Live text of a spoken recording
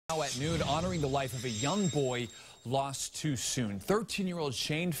Now at noon, honoring the life of a young boy lost too soon. 13-year-old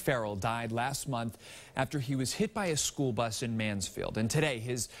Shane Farrell died last month after he was hit by a school bus in Mansfield. And today,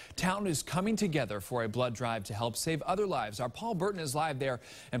 his town is coming together for a blood drive to help save other lives. Our Paul Burton is live there.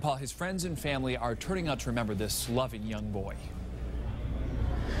 And Paul, his friends and family are turning out to remember this loving young boy.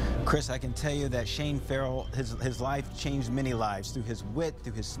 Chris, I can tell you that Shane Farrell, his life changed many lives through his wit,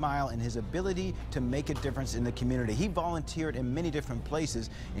 through his smile, and his ability to make a difference in the community. He volunteered in many different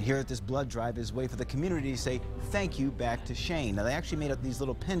places, and here at this blood drive is a way for the community to say thank you back to Shane. Now, they actually made up these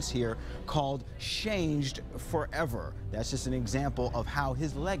little pins here called Changed Forever. That's just an example of how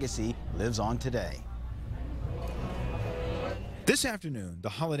his legacy lives on today. This afternoon, the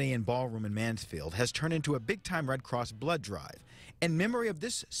Holiday Inn Ballroom in Mansfield has turned into a big-time Red Cross blood drive in memory of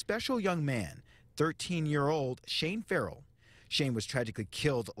this special young man, 13-year-old Shane Farrell. Shane was tragically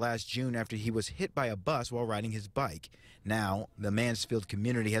killed last June after he was hit by a bus while riding his bike. Now, the Mansfield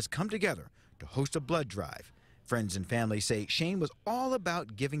community has come together to host a blood drive. Friends and family say Shane was all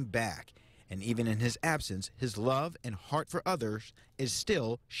about giving back, and even in his absence, his love and heart for others is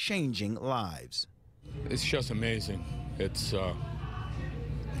still changing lives. It's just amazing. It's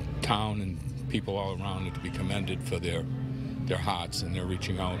town and people all around it to be commended for their hearts and their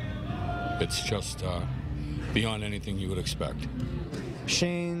reaching out. It's just beyond anything you would expect.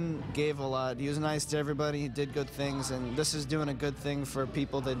 Shane gave a lot. He was nice to everybody. He did good things, and this is doing a good thing for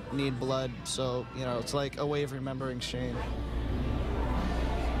people that need blood. So, you know, it's like a way of remembering Shane.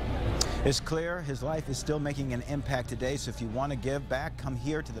 It's clear his life is still making an impact today, so if you want to give back, come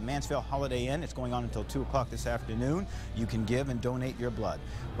here to the Mansfield Holiday Inn. It's going on until 2 o'clock this afternoon. You can give and donate your blood.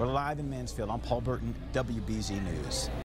 We're live in Mansfield. I'm Paul Burton, WBZ News.